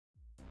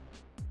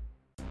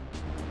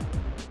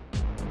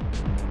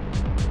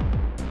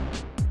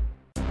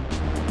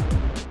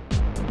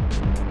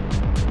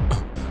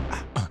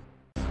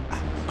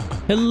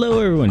Hello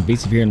everyone,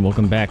 Vaesive here and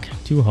welcome back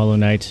to Hollow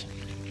Knight.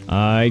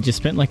 I just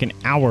spent like an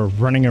hour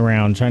running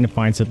around trying to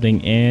find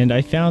something and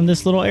I found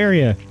this little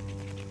area.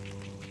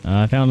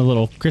 I found a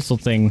little crystal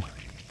thing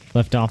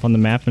left off on the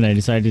map and I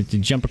decided to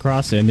jump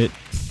across and it...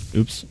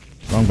 Oops,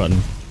 wrong button.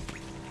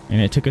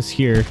 And it took us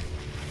here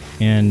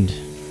and...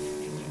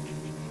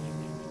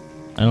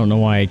 I don't know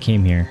why I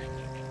came here.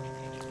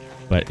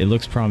 But it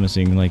looks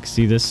promising, like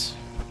see this?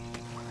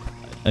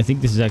 I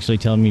think this is actually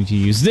telling me to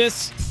use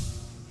this!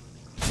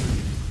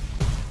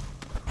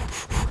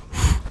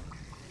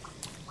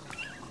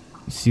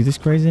 See this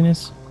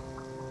craziness?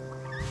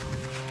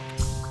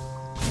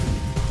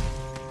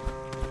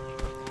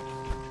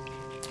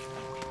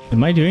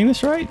 Am I doing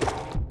this right?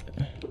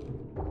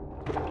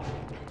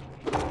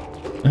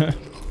 Well,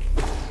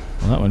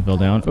 that one fell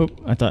down. Oh,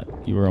 I thought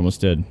you were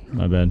almost dead.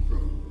 My bad.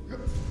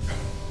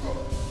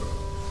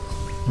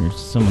 There's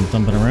someone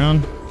thumping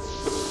around.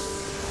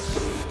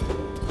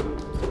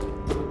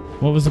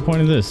 What was the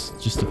point of this?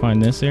 Just to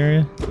find this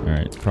area?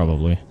 Alright,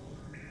 probably.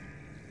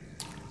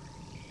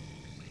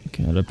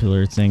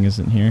 Caterpillar thing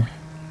isn't here.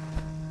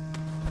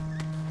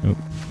 Oh,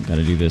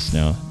 gotta do this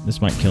now.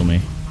 This might kill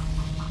me.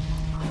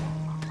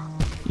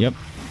 Yep.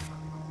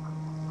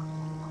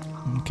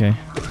 Okay.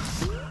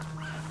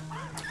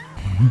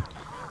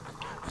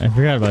 I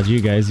forgot about you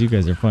guys. You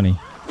guys are funny.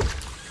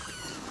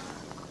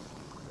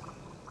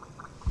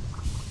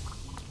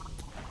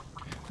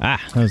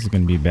 Ah, that was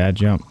gonna be a bad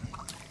jump.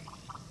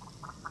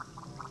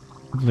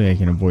 Hopefully I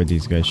can avoid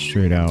these guys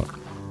straight out.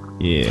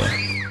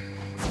 Yeah.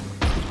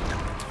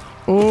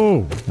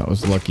 Oh, that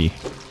was lucky.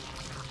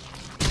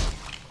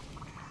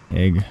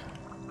 Egg.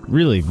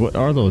 Really, what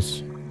are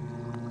those?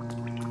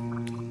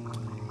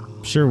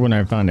 Sure, when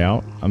I find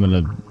out, I'm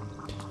gonna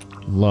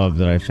love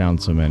that I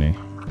found so many.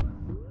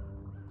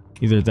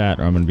 Either that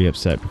or I'm gonna be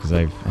upset because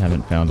I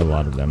haven't found a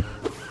lot of them.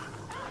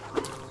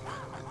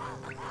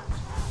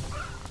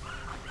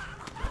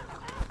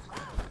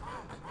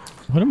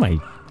 What am I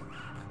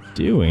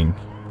doing?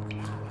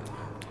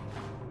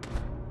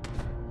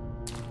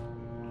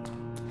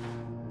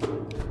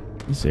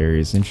 This area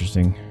is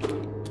interesting.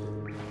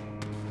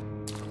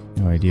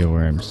 No idea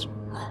where I'm...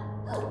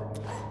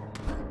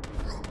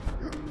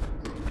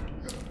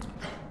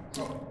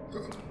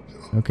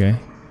 Okay.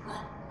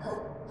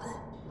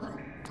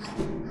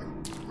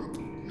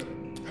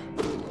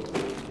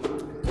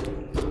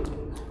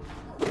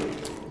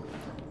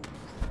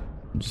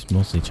 I'm just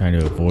mostly trying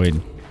to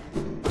avoid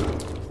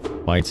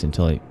bites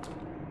until I...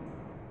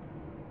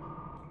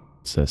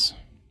 What's this?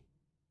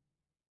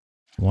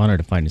 I wanted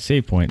to find a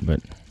save point, but...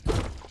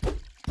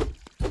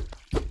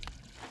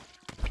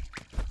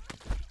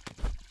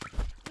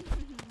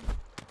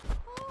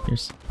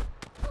 Here's...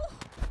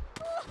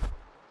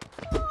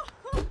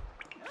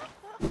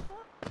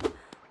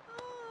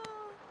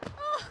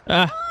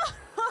 Ah!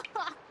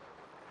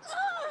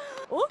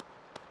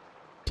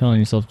 Telling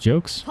yourself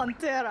jokes?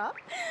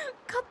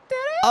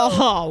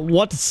 Aha!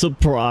 What a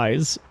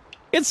surprise!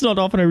 It's not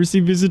often I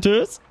receive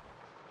visitors.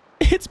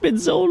 It's been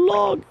so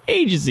long,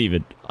 ages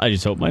even. I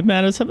just hope my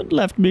manners haven't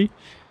left me.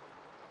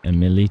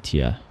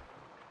 Emilitia.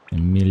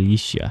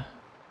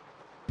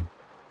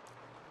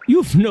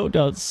 You've no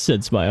doubt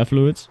sensed my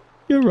affluence.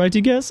 You're right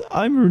to guess.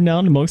 I'm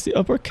renowned amongst the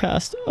upper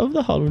caste of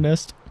the Hollow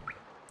Nest.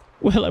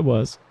 Well, I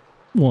was.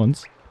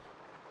 Once.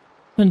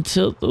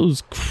 Until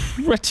those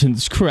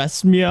cretins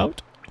cast me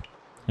out.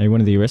 Are you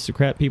one of the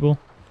aristocrat people?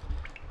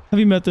 Have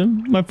you met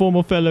them? My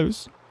former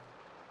fellows?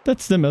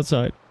 That's them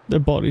outside. Their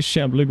bodies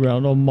shambling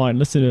around all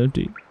mindless and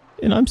empty.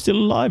 And I'm still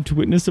alive to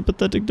witness their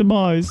pathetic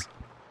demise.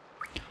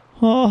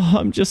 Oh,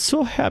 I'm just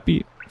so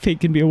happy. Fate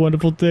can be a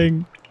wonderful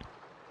thing.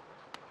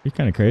 You're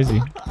kind of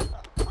crazy.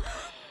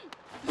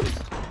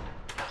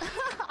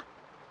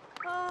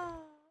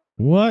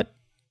 What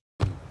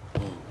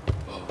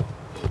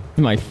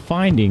am I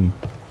finding?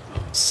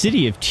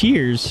 City of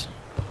Tears?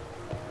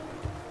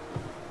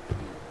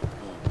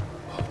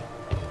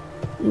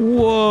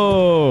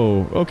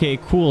 Whoa! Okay,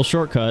 cool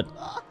shortcut.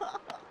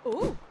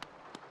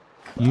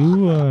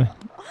 You,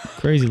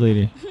 crazy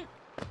lady.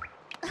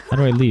 How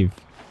do I leave?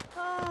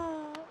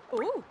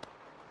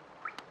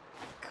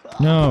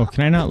 No,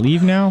 can I not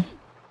leave now?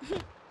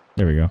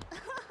 There we go.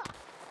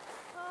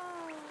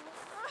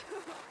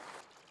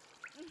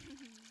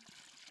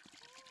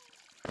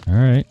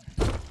 Alright.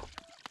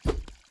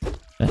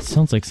 That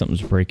sounds like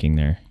something's breaking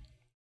there.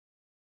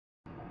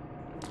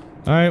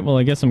 Alright, well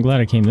I guess I'm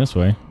glad I came this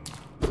way.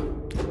 I'm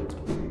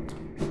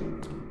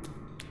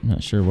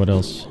not sure what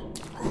else.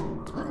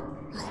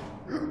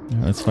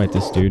 Let's fight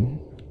this dude.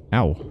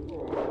 Ow.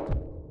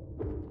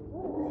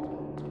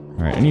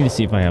 Alright, I need to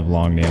see if I have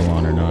long nail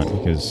on or not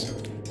because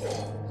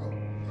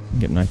I'm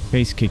getting my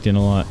face kicked in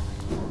a lot.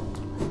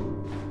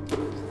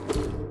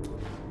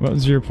 What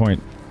was your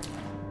point?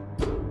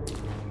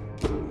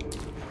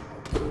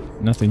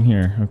 Nothing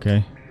here,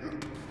 okay.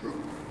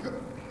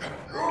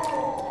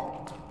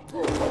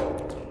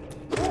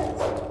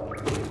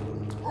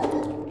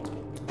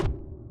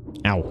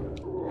 Ow.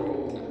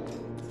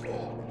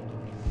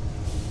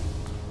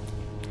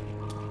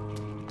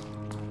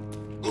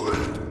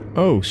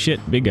 Oh shit,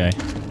 big guy.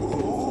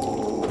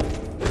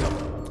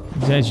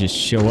 These guys just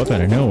show up out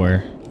of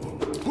nowhere.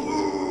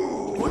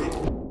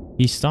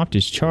 He stopped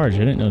his charge. I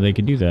didn't know they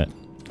could do that.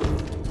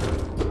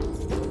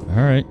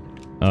 Alright.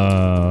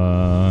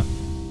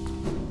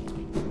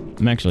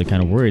 I'm actually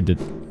kind of worried that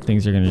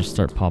things are going to just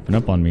start popping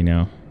up on me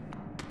now.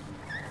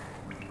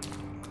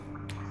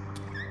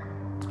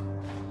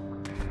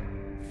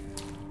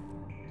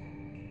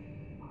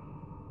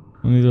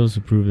 Only those who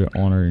prove their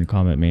honor in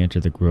combat may enter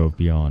the grove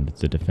beyond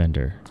the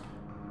defender.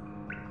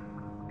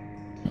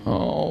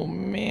 Oh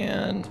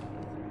man.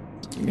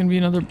 It's gonna be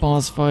another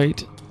boss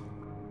fight.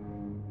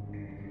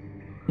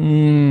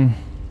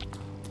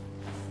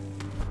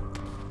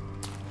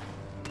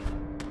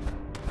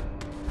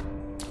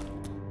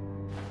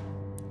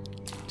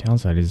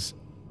 Downside is,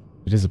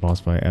 it is a boss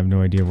fight. I have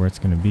no idea where it's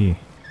gonna be.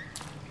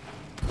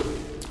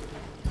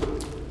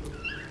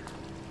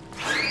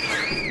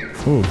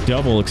 Oh,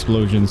 double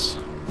explosions.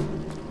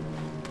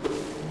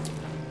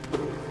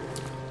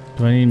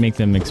 Do I need to make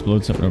them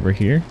explode something over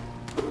here?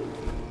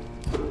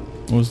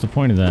 What was the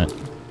point of that?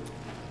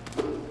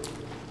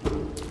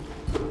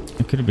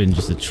 It could have been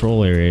just a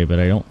troll area, but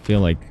I don't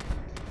feel like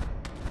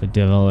the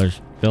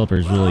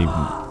developers really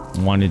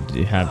wanted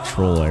to have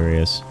troll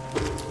areas.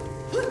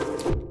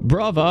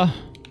 Brava!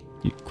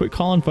 You quit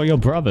calling for your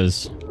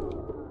bravas.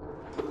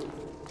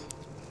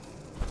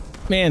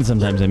 Man,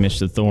 sometimes I miss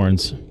the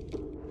thorns.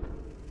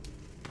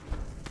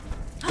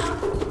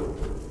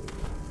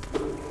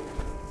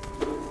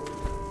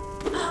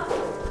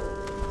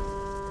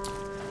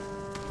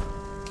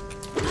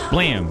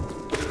 Blam!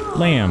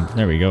 Blam!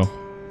 There we go. I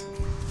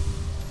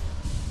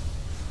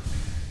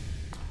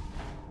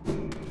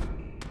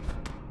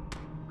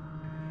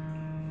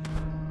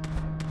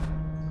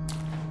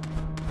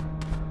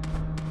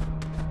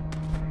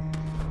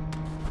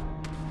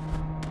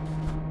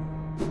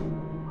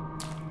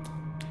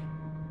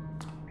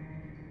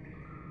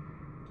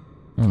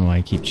don't know why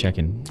I keep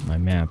checking my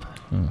map.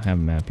 I don't have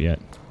a map yet.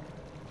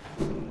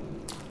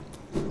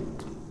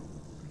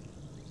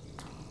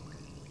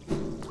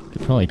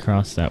 Could probably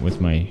cross that with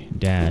my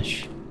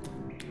dash.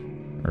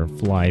 Or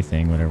fly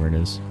thing, whatever it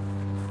is.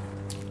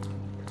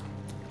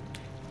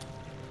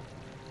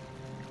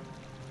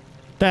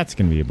 That's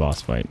gonna be a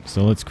boss fight.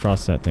 So let's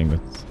cross that thing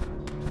with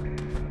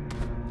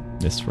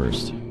this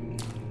first.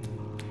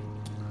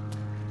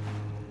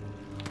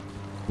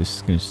 This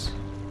is gonna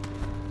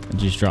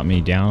just drop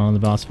me down on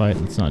the boss fight.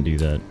 Let's not do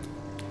that.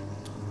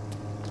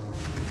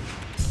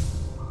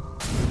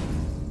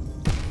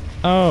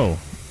 Oh!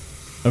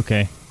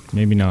 Okay.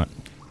 Maybe not.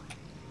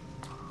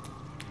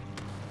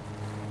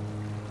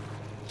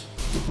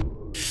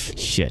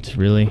 Shit,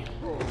 really?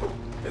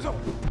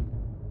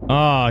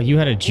 Oh, you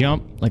had to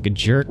jump like a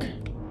jerk.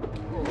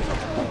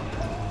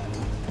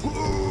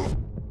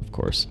 Of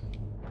course.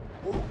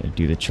 You had to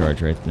do the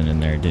charge right then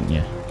and there, didn't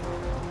you?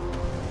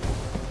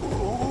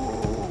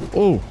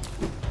 Oh!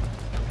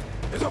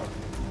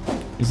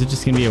 Is it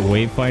just gonna be a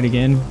wave fight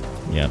again?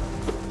 Yep.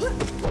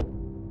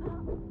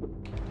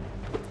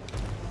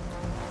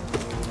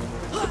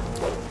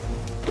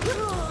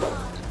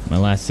 My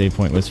last save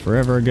point was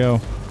forever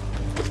ago.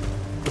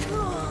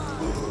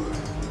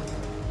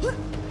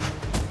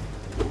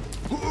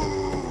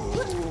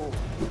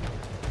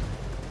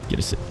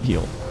 Get a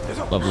heal.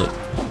 Lovely.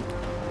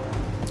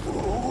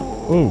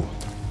 Oh.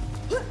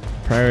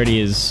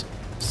 Priority is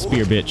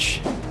spear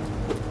bitch.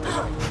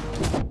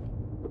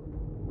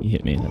 He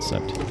hit me, that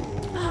sucked.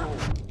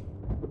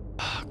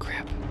 Oh,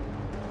 crap.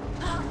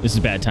 This is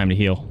a bad time to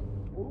heal.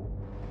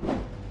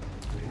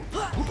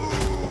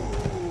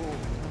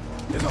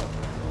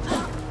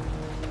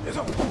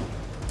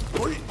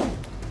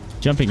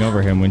 Jumping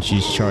over him when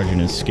she's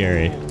charging is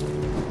scary.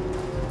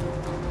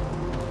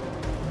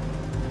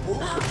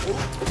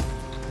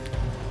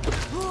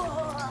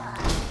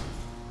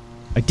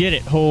 I did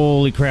it!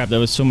 Holy crap, that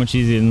was so much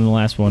easier than the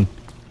last one.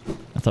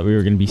 I thought we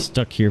were going to be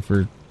stuck here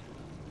for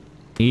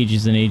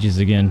ages and ages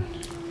again.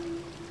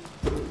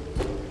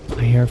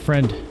 I hear a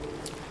friend.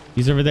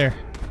 He's over there.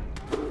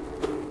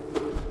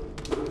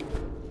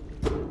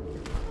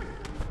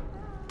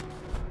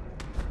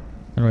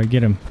 How do I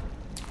get him?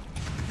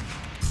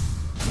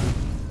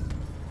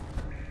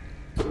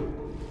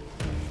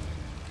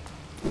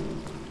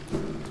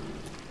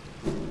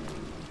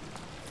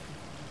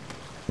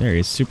 There he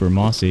is, super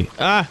mossy.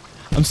 Ah!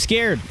 I'm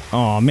scared!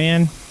 Aw,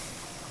 man.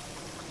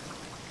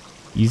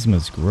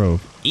 Yzma's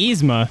Grove.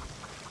 Yzma?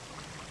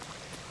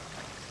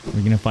 Are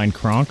we gonna find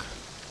Kronk?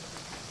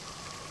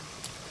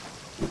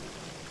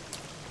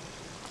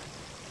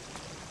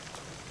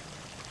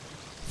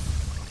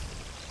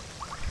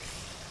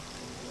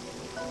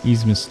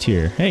 Yzma's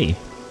Tear. Hey!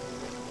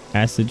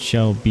 Acid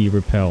shall be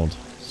repelled.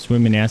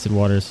 Swim in acid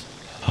waters.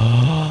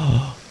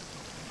 I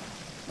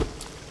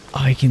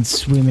can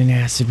swim in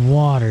acid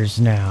waters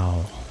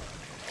now.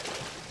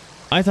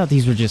 I thought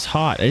these were just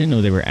hot. I didn't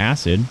know they were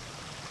acid.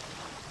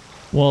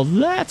 Well,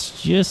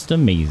 that's just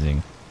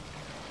amazing.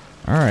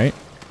 Alright.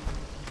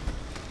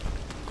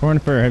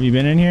 Cornfur, have you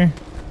been in here?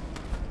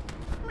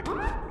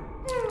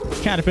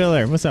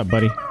 Caterpillar, what's up,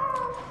 buddy?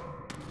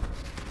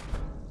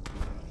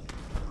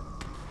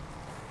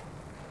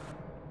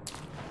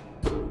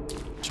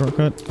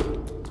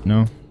 shortcut?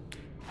 No.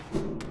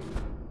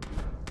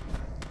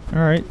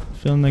 Alright,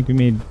 feeling like we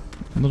made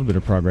a little bit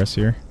of progress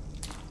here.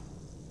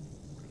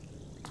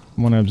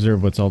 I want to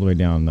observe what's all the way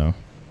down, though.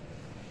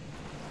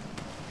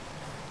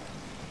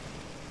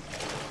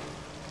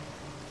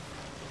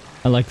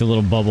 I like the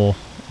little bubble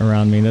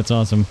around me. That's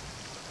awesome.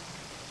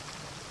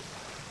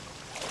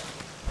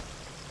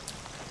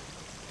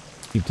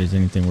 See if there's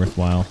anything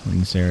worthwhile in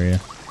this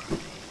area.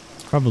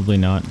 Probably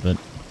not, but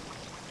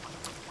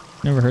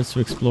never hurts to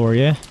explore,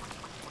 yeah?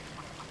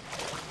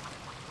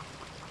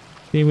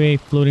 Stay away,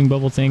 floating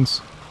bubble things.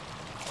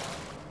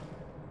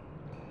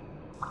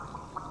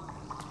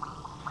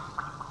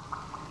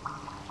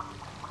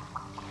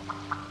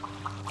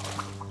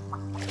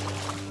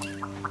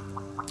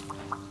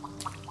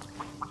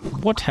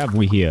 What have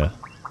we here?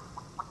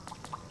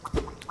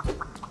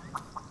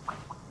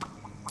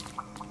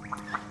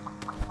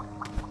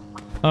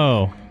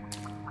 Oh.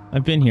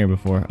 I've been here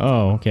before.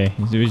 Oh, okay.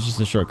 It was just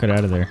a shortcut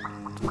out of there.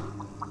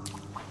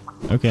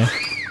 Okay.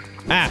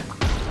 Ah!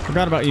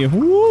 Forgot about you.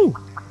 Woo!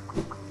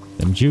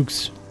 Them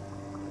jukes.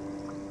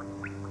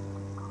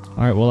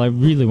 Alright, well, I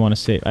really want to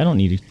save. I don't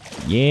need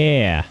to.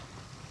 Yeah!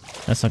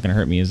 That's not going to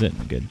hurt me, is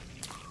it? Good.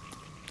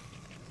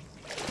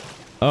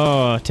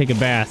 Oh, take a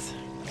bath.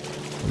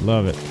 I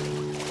love it.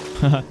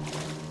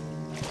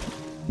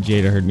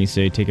 Jada heard me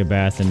say take a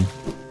bath and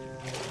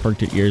perked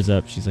her ears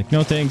up. She's like,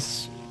 no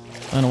thanks.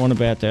 I don't want a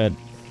bath, Dad.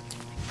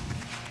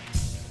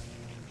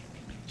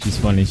 She's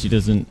funny. She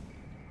doesn't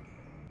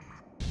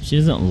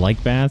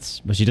like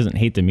baths, but she doesn't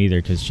hate them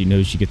either because she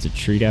knows she gets a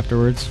treat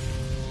afterwards.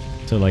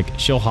 So like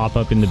she'll hop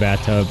up in the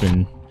bathtub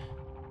and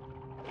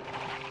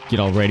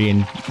get all ready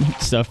and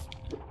stuff.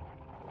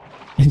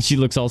 And she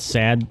looks all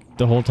sad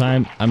the whole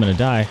time. I'm gonna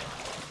die.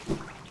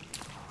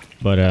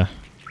 But as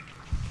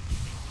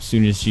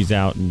soon as she's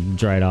out and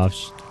dried off,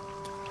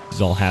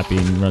 she's all happy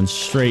and runs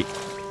straight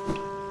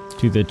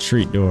to the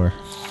treat door.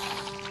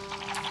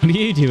 What are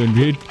you doing,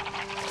 dude?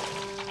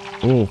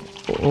 Oh,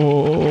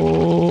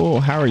 oh,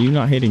 how are you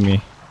not hitting me?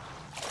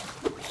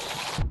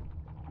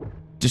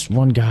 Just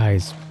one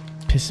guy's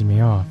pissing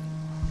me off.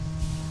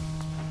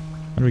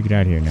 How do we get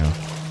out of here now?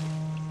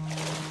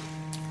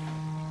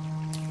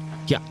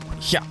 Yeah,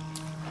 yeah.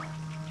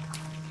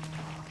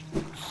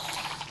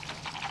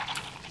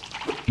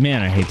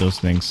 Man, I hate those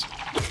things.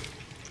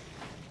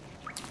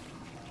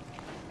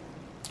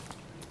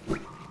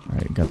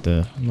 Alright, got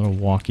the little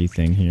walkie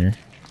thing here.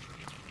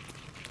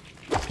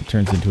 It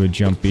turns into a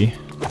jumpy.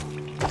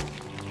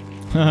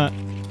 Haha.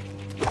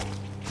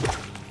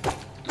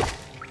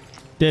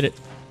 Did it.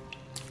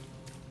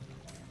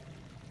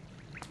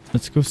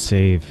 Let's go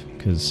save,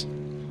 because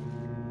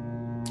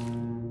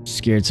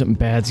scared something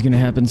bad's gonna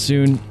happen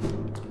soon.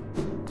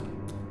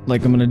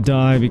 Like I'm gonna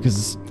die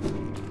because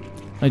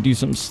I do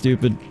something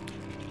stupid.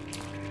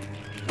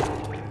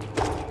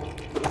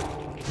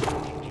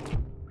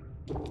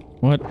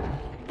 What?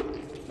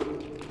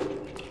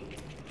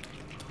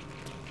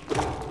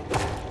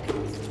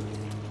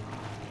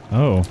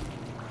 Oh.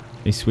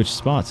 They switched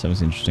spots. That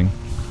was interesting.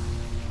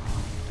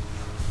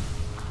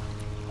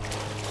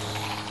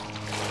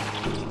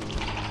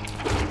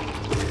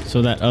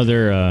 So that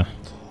other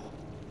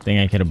thing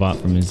I could have bought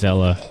from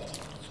Zella,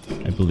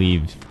 I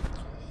believe,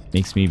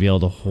 makes me be able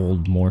to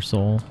hold more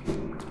soul.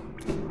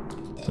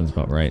 Sounds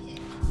about right.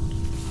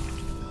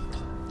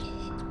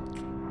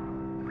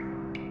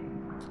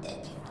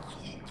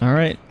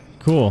 Alright,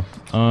 cool.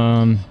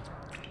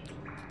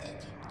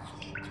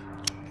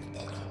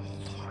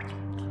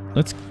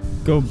 Let's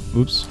go.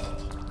 Oops.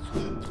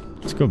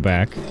 Let's go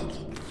back.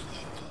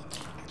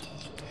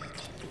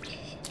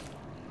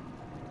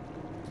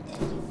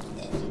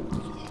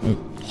 Oh.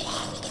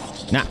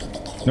 Nah.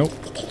 Nope.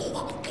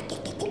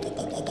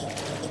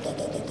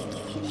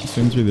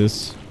 Swim through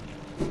this.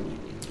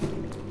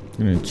 I'm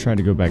gonna try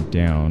to go back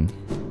down.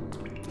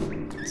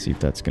 See if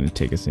that's gonna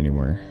take us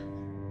anywhere.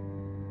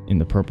 In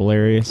the purple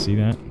area, see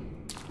that?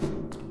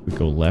 We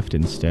go left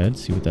instead,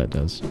 see what that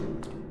does.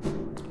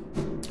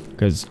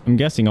 Because I'm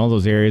guessing all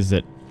those areas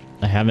that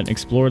I haven't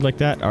explored like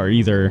that are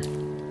either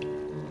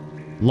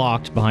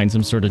locked behind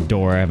some sort of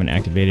door I haven't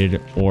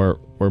activated, or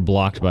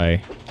blocked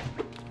by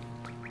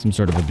some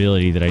sort of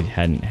ability that I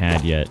hadn't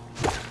had yet.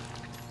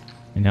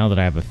 And now that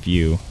I have a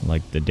few,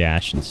 like the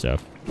dash and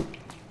stuff,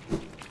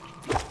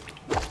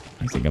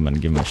 I think I'm gonna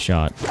give them a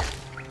shot.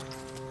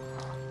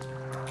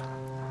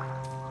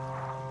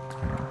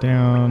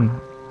 Down.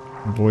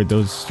 Avoid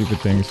those stupid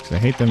things because I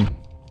hate them.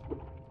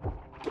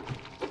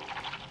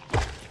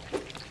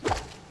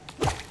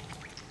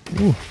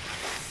 Ooh.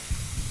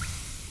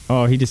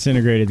 Oh, he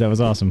disintegrated. That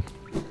was awesome.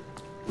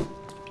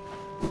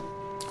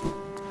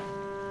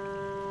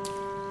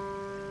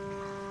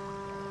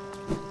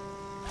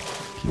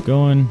 Keep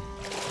going.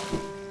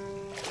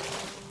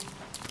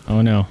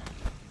 Oh no.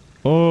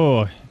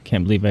 Oh,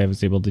 can't believe I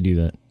was able to do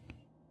that.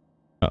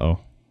 Uh-oh.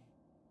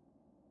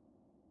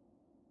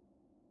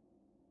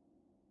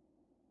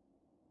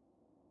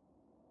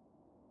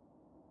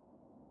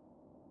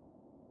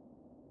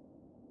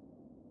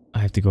 I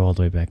have to go all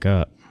the way back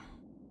up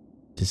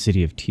to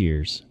City of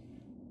Tears.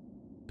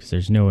 Because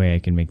there's no way I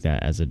can make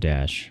that as a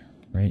dash,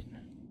 right?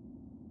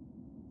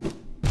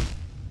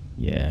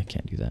 Yeah, I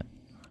can't do that.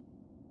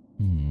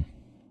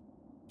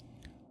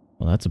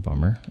 Well, that's a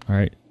bummer.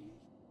 Alright.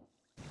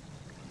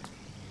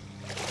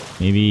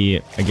 Maybe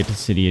I get to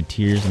City of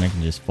Tears and I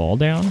can just fall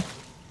down?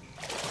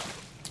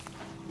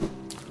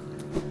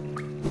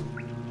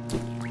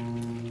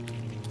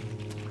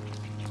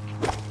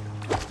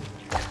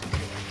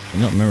 I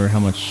don't remember how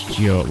much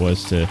geo it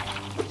was to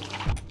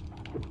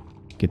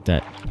get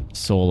that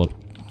soul up.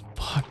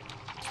 Fuck.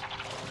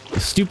 The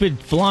stupid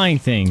flying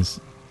things.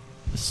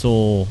 The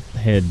soul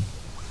head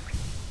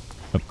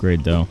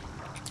upgrade, though.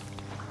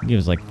 I think it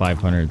was like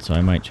 500, so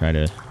I might try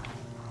to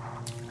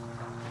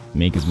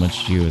make as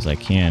much geo as I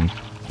can.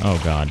 Oh,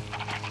 God.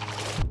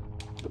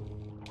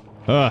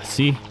 Ugh,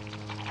 see?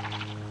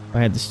 If I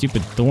had the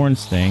stupid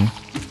thorns thing,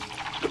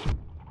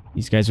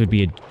 these guys would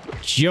be a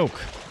joke.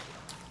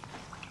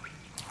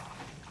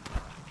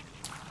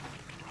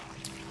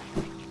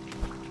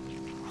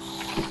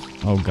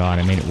 Oh God,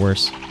 I made it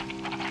worse.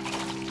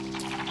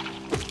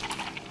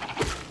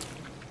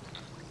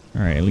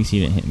 Alright, at least he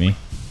didn't hit me.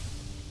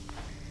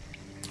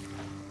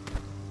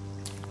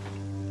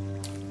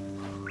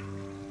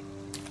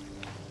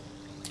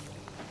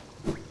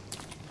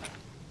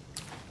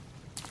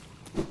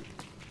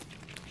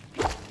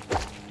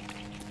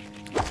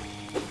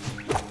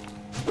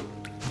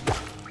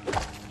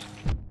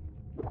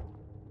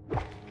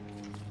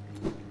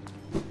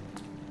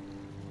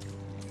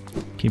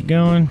 Keep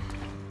going.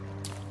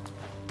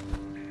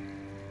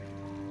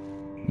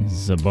 This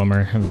is a bummer.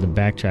 I have to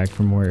backtrack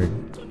from where it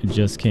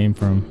just came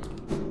from.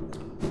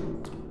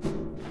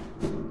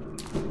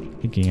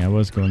 Thinking I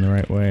was going the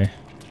right way.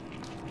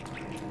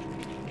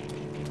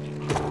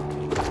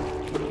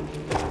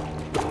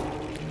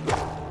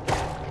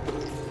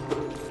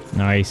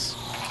 Nice.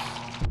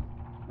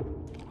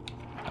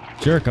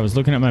 Jerk, I was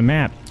looking at my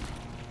map.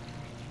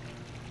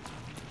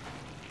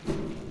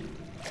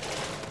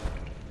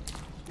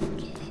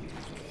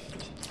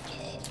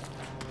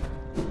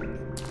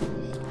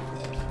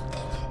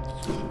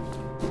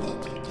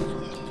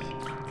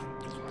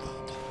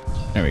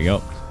 There we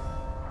go.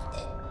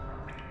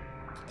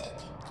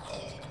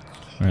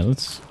 Alright,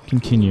 let's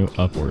continue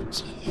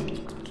upwards.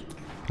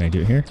 Can I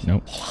do it here?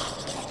 Nope.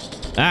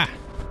 Ah!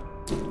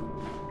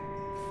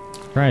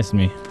 Surprised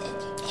me.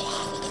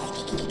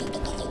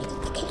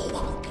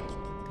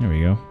 There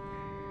we go.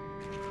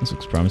 This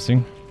looks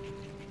promising.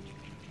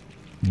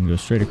 I'm gonna go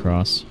straight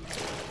across.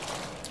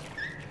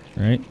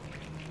 Right?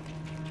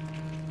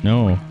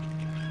 No.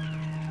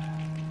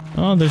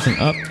 Oh, there's an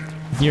up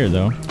here,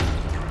 though.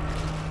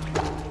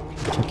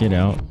 Check it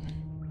out.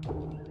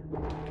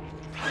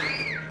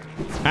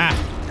 Ah!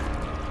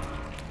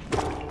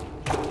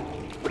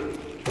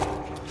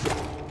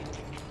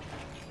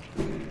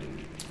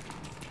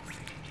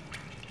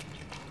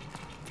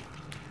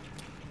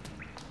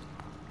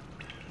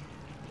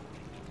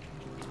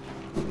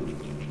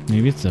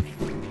 Maybe it's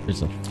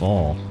there's a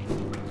fall.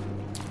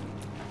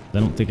 I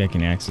don't think I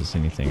can access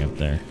anything up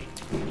there.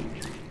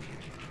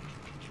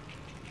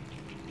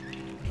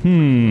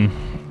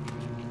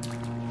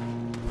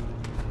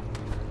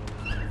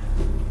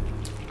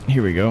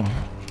 Here we go.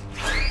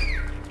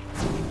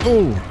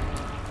 Oh!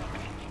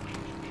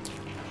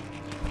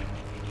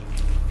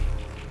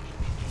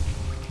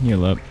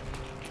 Heal up.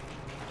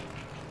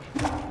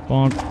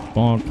 Bonk,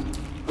 bonk.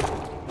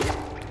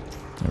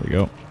 There we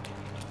go.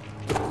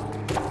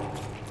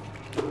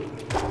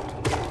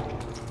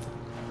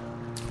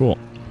 Cool.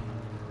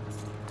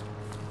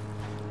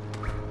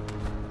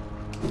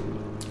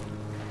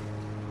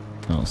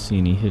 I don't see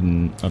any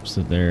hidden ups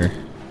there.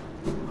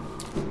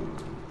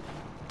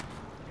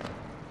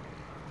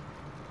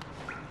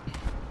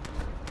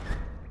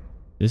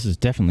 This is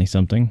definitely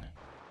something.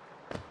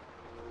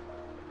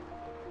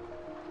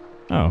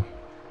 Oh.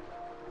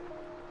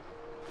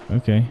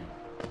 Okay.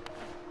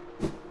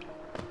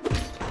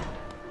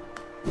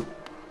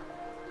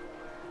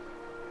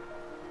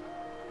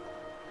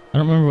 I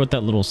don't remember what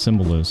that little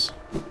symbol is.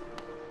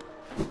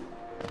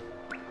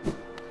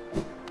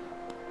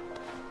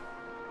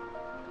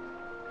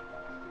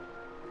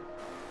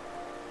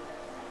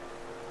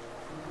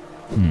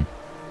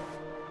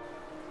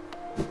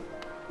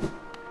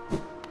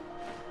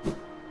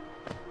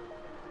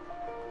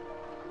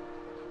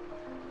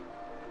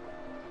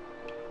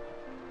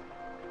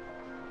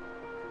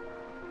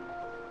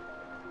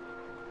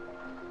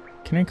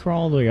 Can I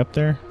crawl all the way up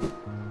there?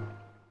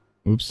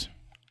 Oops.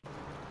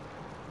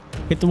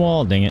 Hit the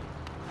wall, dang it.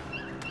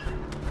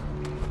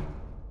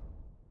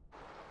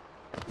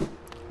 I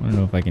don't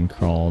know if I can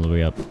crawl all the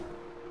way up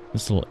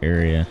this little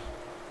area.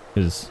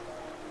 Because...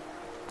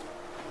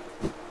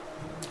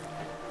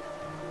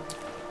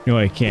 No,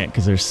 I can't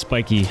because there's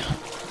spiky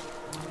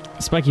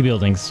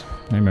buildings.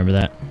 I remember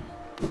that.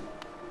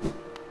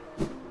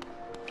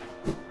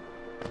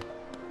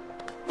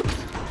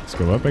 Let's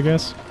go up, I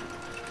guess.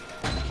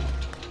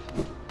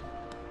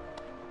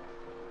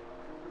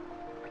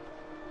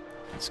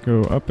 Let's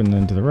go up and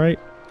then to the right.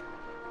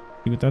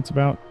 See what that's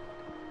about.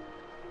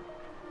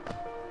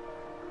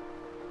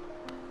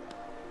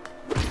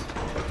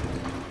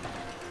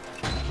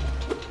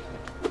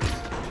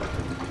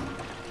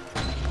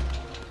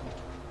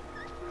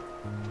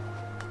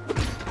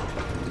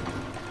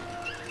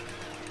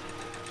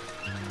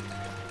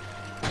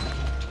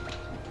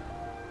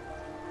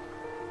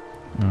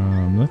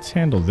 Let's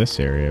handle this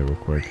area real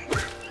quick.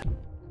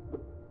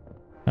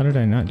 How did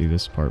I not do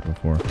this part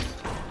before?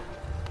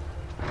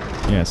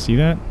 Yeah, see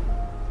that?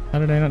 How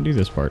did I not do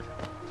this part?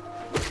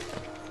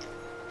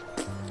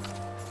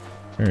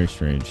 Very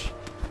strange.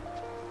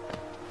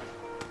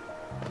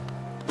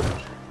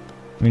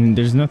 I mean,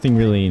 there's nothing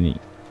really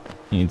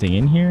anything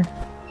in here.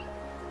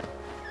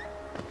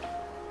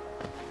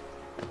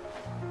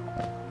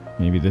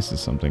 Maybe this is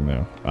something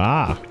though.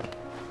 Ah!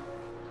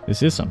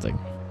 This is something.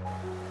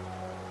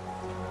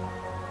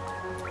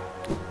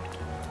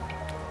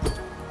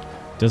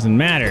 Doesn't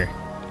matter.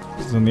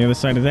 It's on the other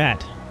side of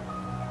that.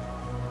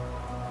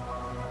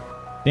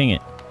 Dang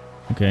it.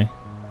 Okay.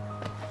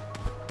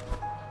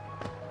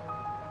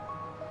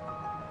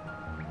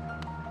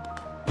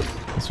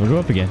 Guess we'll go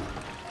up again.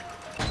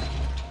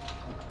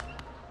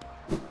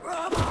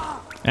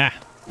 Ah!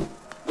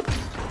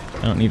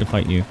 I don't need to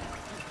fight you.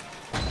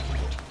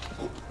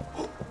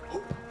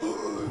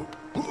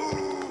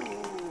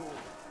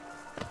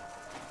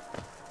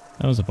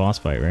 That was a boss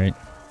fight, right?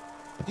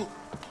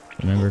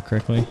 Remember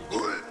correctly?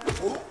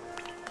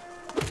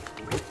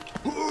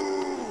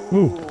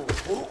 Ooh.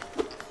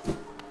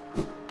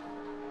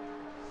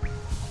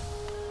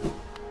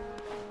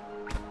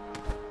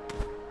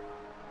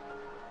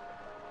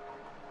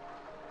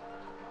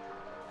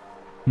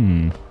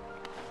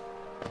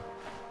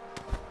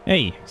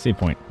 Hey, save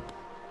point.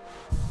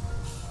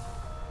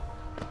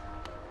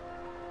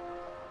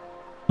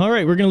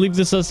 Alright, we're gonna leave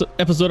this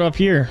episode off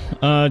here.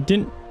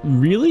 Didn't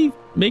really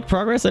make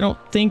progress, I don't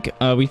think.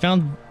 We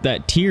found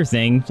that tier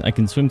thing. I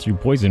can swim through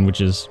poison,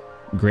 which is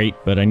great,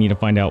 but I need to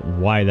find out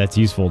why that's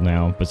useful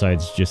now,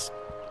 besides just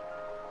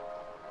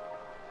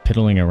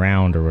piddling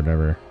around or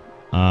whatever.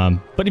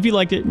 But if you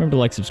liked it, remember to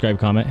like, subscribe,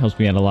 comment. Helps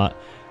me out a lot.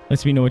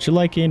 Lets me know what you're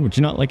liking, what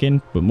you're not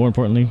liking, but more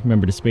importantly,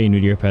 remember to spay and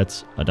neuter your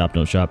pets, adopt,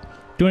 don't shop,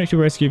 donate to a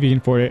rescue if you can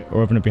afford it,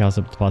 or open up your house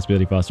up to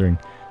possibility fostering.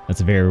 That's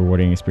a very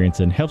rewarding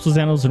experience and helps those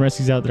animals and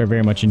rescues out that are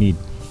very much in need.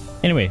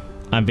 Anyway,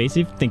 I'm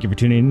Vaesive. Thank you for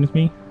tuning in with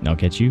me, and I'll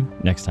catch you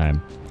next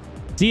time.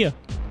 See ya!